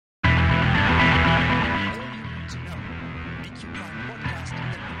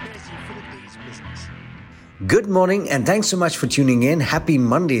Good morning and thanks so much for tuning in. Happy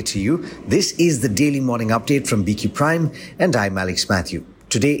Monday to you. This is the Daily Morning Update from BQ Prime and I'm Mathew.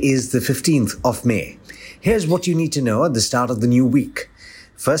 Today is the 15th of May. Here's what you need to know at the start of the new week.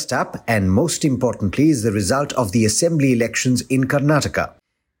 First up, and most importantly, is the result of the assembly elections in Karnataka.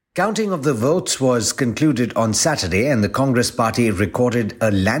 Counting of the votes was concluded on Saturday and the Congress party recorded a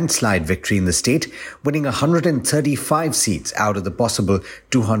landslide victory in the state, winning 135 seats out of the possible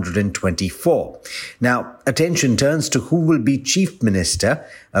 224. Now, attention turns to who will be Chief Minister.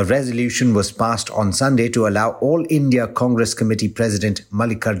 A resolution was passed on Sunday to allow All India Congress Committee President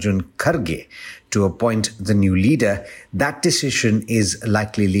Mallikarjun Kharge to appoint the new leader. That decision is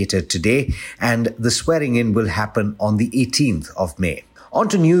likely later today and the swearing in will happen on the 18th of May. On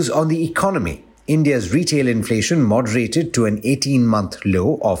to news on the economy. India's retail inflation moderated to an 18-month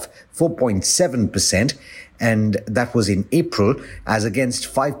low of 4.7%, and that was in April, as against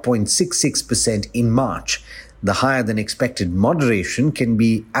 5.66% in March. The higher than expected moderation can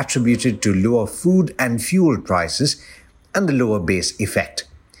be attributed to lower food and fuel prices and the lower base effect.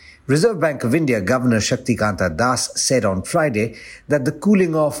 Reserve Bank of India Governor Shaktikanta Das said on Friday that the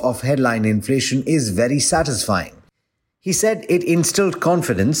cooling off of headline inflation is very satisfying. He said it instilled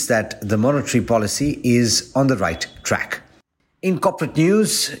confidence that the monetary policy is on the right track. In corporate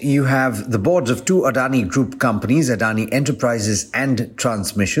news, you have the boards of two Adani Group companies, Adani Enterprises and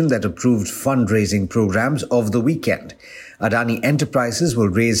Transmission, that approved fundraising programs over the weekend. Adani Enterprises will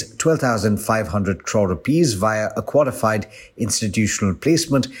raise 12,500 crore rupees via a qualified institutional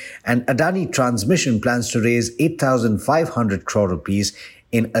placement, and Adani Transmission plans to raise 8,500 crore rupees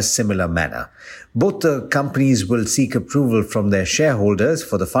in a similar manner. Both the companies will seek approval from their shareholders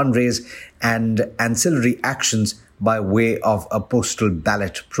for the fundraise and ancillary actions by way of a postal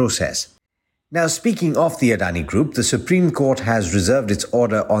ballot process. Now, speaking of the Adani Group, the Supreme Court has reserved its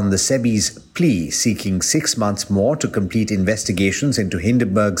order on the SEBI's plea seeking 6 months more to complete investigations into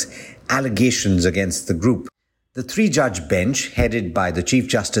Hindenburg's allegations against the group. The three-judge bench, headed by the Chief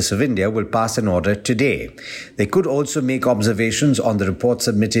Justice of India, will pass an order today. They could also make observations on the report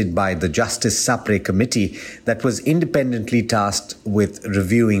submitted by the Justice Sapre Committee that was independently tasked with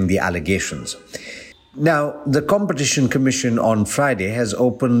reviewing the allegations. Now, the Competition Commission on Friday has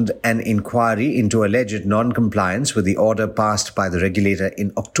opened an inquiry into alleged non-compliance with the order passed by the regulator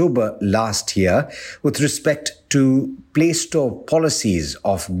in October last year with respect to Play Store policies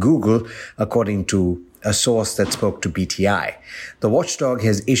of Google, according to a source that spoke to PTI. The watchdog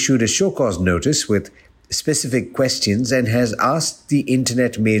has issued a show-cause notice with specific questions and has asked the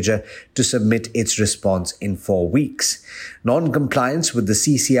internet major to submit its response in 4 weeks. Non-compliance with the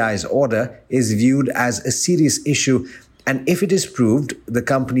CCI's order is viewed as a serious issue, and if it is proved, the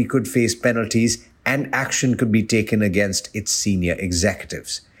company could face penalties and action could be taken against its senior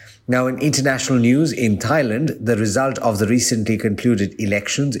executives. Now, in international news, in Thailand, the result of the recently concluded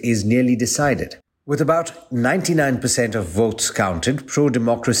elections is nearly decided. With about 99% of votes counted,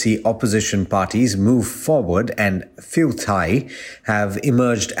 pro-democracy opposition parties move forward and Pheu Thai have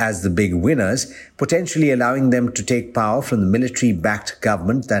emerged as the big winners, potentially allowing them to take power from the military-backed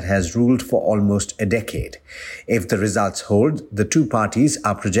government that has ruled for almost a decade. If the results hold, the two parties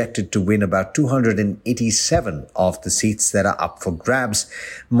are projected to win about 287 of the seats that are up for grabs,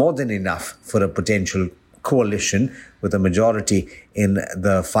 more than enough for a potential coalition with a majority in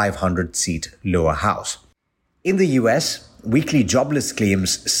the 500-seat lower house. In the US, weekly jobless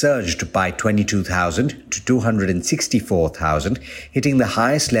claims surged by 22,000 to 264,000, hitting the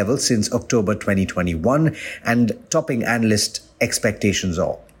highest level since October 2021 and topping economist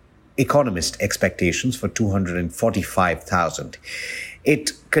expectations for 245,000.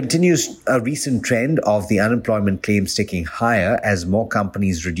 It continues a recent trend of the unemployment claims ticking higher as more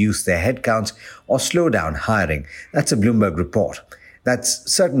companies reduce their headcounts or slow down hiring. That's a Bloomberg report. That's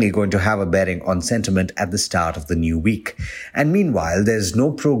certainly going to have a bearing on sentiment at the start of the new week. And meanwhile, there's no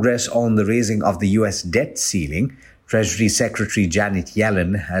progress on the raising of the US debt ceiling. Treasury Secretary Janet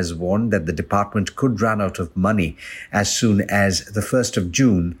Yellen has warned that the department could run out of money as soon as the 1st of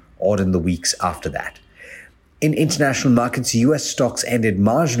June or in the weeks after that. In international markets, US stocks ended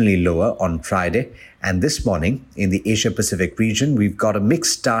marginally lower on Friday, and this morning in the Asia-Pacific region, we've got a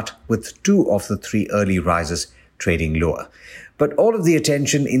mixed start with 2 of the 3 early rises trading lower. But all of the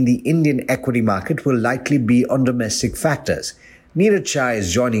attention in the Indian equity market will likely be on domestic factors. Niraj Shah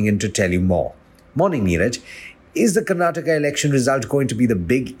is joining in to tell you more. Morning, Niraj. Is the Karnataka election result going to be the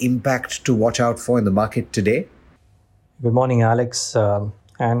big impact to watch out for in the market today? Good morning, Alex.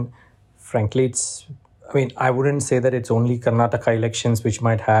 And frankly, I wouldn't say that it's only Karnataka elections which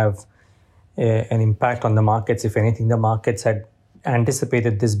might have an impact on the markets. If anything, the markets had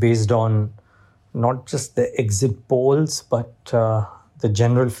anticipated this based on not just the exit polls, but the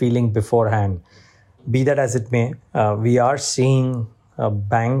general feeling beforehand. Be that as it may, we are seeing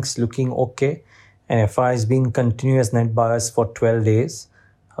banks looking okay, and FIs being continuous net buyers for 12 days.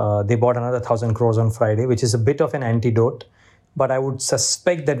 They bought another 1,000 crores on Friday, which is a bit of an antidote. But I would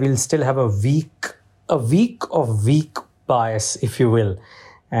suspect that we'll still have a week of weak bias, if you will.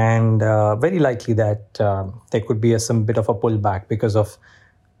 And very likely that there could be some bit of a pullback because of,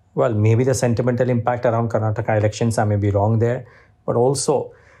 well, maybe the sentimental impact around Karnataka elections. I may be wrong there. But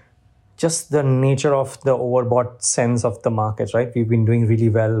also just the nature of the overbought sense of the markets, right? We've been doing really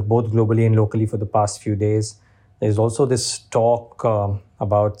well, both globally and locally for the past few days. There's also this talk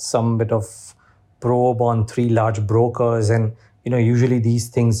about some bit of probe on 3 large brokers. And, usually these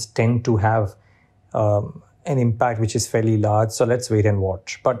things tend to have an impact which is fairly large. So let's wait and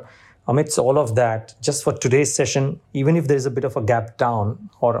watch. But amidst all of that, just for today's session, even if there's a bit of a gap down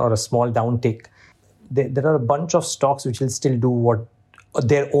or a small downtick, there are a bunch of stocks which will still do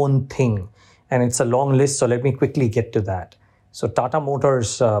their own thing. And it's a long list, so let me quickly get to that. So Tata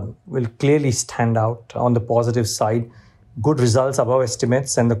Motors will clearly stand out on the positive side. Good results above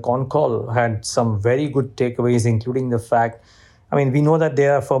estimates, and the con call had some very good takeaways, including the fact, we know that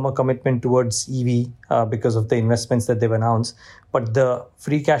there are firmer commitment towards EV because of the investments that they've announced, but the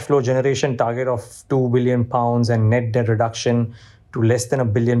free cash flow generation target of £2 billion and net debt reduction to less than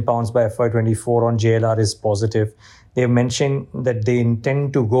 £1 billion by FY24 on JLR is positive. They've mentioned that they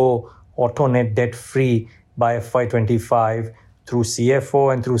intend to go auto net debt free by FY25 through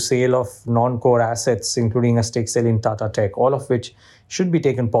CFO and through sale of non-core assets, including a stake sale in Tata Tech, all of which should be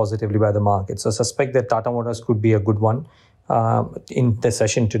taken positively by the market. So I suspect that Tata Motors could be a good one in the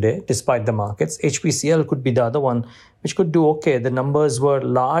session today, despite the markets. HPCL could be the other one, which could do okay. The numbers were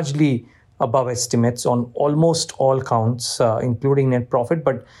largely above estimates on almost all counts, including net profit.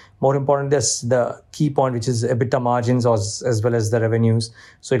 But more important, there's the key point, which is EBITDA margins as well as the revenues.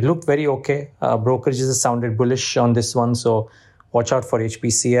 So it looked very okay. Brokerages sounded bullish on this one. So watch out for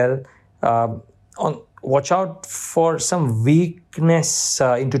HPCL. Watch out for some weakness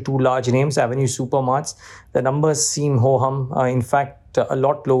into 2 large names, Avenue Supermarts. The numbers seem ho-hum. In fact, a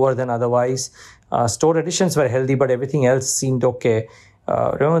lot lower than otherwise. Store additions were healthy, but everything else seemed okay.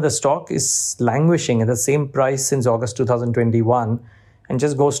 Remember, the stock is languishing at the same price since August 2021, and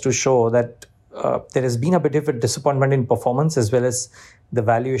just goes to show that there has been a bit of a disappointment in performance as well as the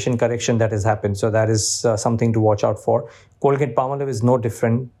valuation correction that has happened. So that is something to watch out for. Colgate-Palmolive is no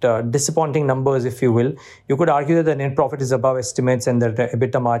different. Disappointing numbers, if you will. You could argue that the net profit is above estimates and the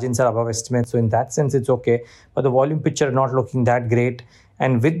EBITDA margins are above estimates. So in that sense, it's okay. But the volume picture not looking that great.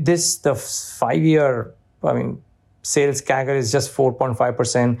 And with this, the 5-year, sales CAGR is just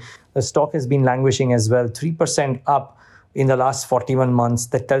 4.5%. The stock has been languishing as well, 3% up in the last 41 months.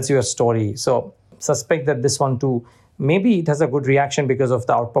 That tells you a story. So suspect that this one too, maybe it has a good reaction because of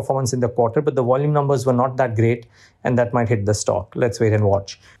the outperformance in the quarter, but the volume numbers were not that great, and that might hit the stock. Let's wait and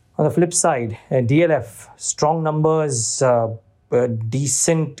watch. On the flip side, DLF, strong numbers,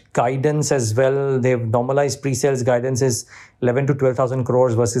 decent guidance as well. They've normalized pre-sales guidance is 11 to 12,000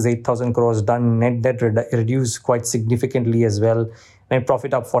 crores versus 8,000 crores done. Net debt reduced quite significantly as well. Net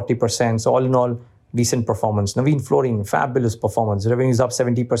profit up 40%. So all in all, decent performance. Naveen Fluorine, fabulous performance. Revenues up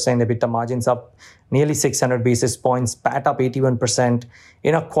 70%, EBITDA margins up nearly 600 basis points, PAT up 81%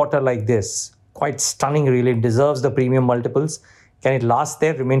 in a quarter like this. Quite stunning, really. It deserves the premium multiples. Can it last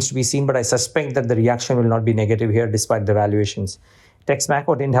there? Remains to be seen, but I suspect that the reaction will not be negative here despite the valuations.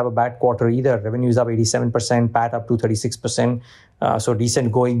 Texmaco didn't have a bad quarter either. Revenues up 87%, PAT up to 36%. So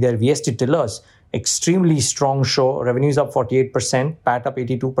decent going there. VST Tillers, extremely strong show. Revenues up 48%, PAT up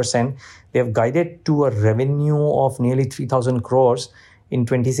 82%. They have guided to a revenue of nearly 3,000 crores in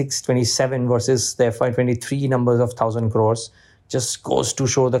 26-27 versus the FY23 numbers of 1,000 crores. Just goes to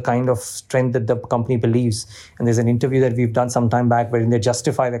show the kind of strength that the company believes. And there's an interview that we've done some time back wherein they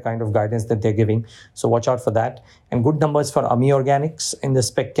justify the kind of guidance that they're giving. So watch out for that. And good numbers for Ami Organics in the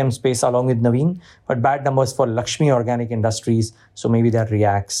spec chem space along with Naveen, but bad numbers for Lakshmi Organic Industries. So maybe that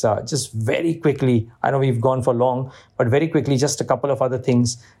reacts. Just very quickly, I know we've gone for long, but very quickly, just a couple of other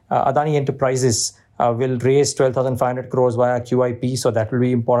things. Adani Enterprises will raise 12,500 crores via QIP, so that will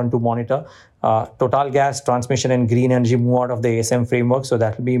be important to monitor. Total Gas, Transmission and Green Energy move out of the ASM framework, so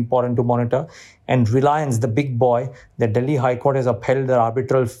that will be important to monitor. And Reliance, the big boy, the Delhi High Court has upheld the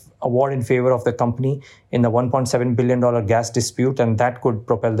arbitral award in favor of the company in the $1.7 billion gas dispute, and that could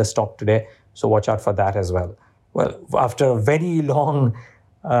propel the stock today. So watch out for that as well. Well, after a very long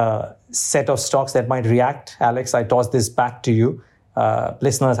set of stocks that might react, Alex, I toss this back to you.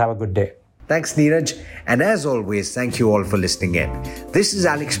 Listeners, have a good day. Thanks, Niraj. And as always, thank you all for listening in. This is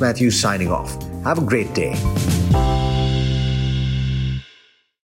Alex Mathew signing off. Have a great day.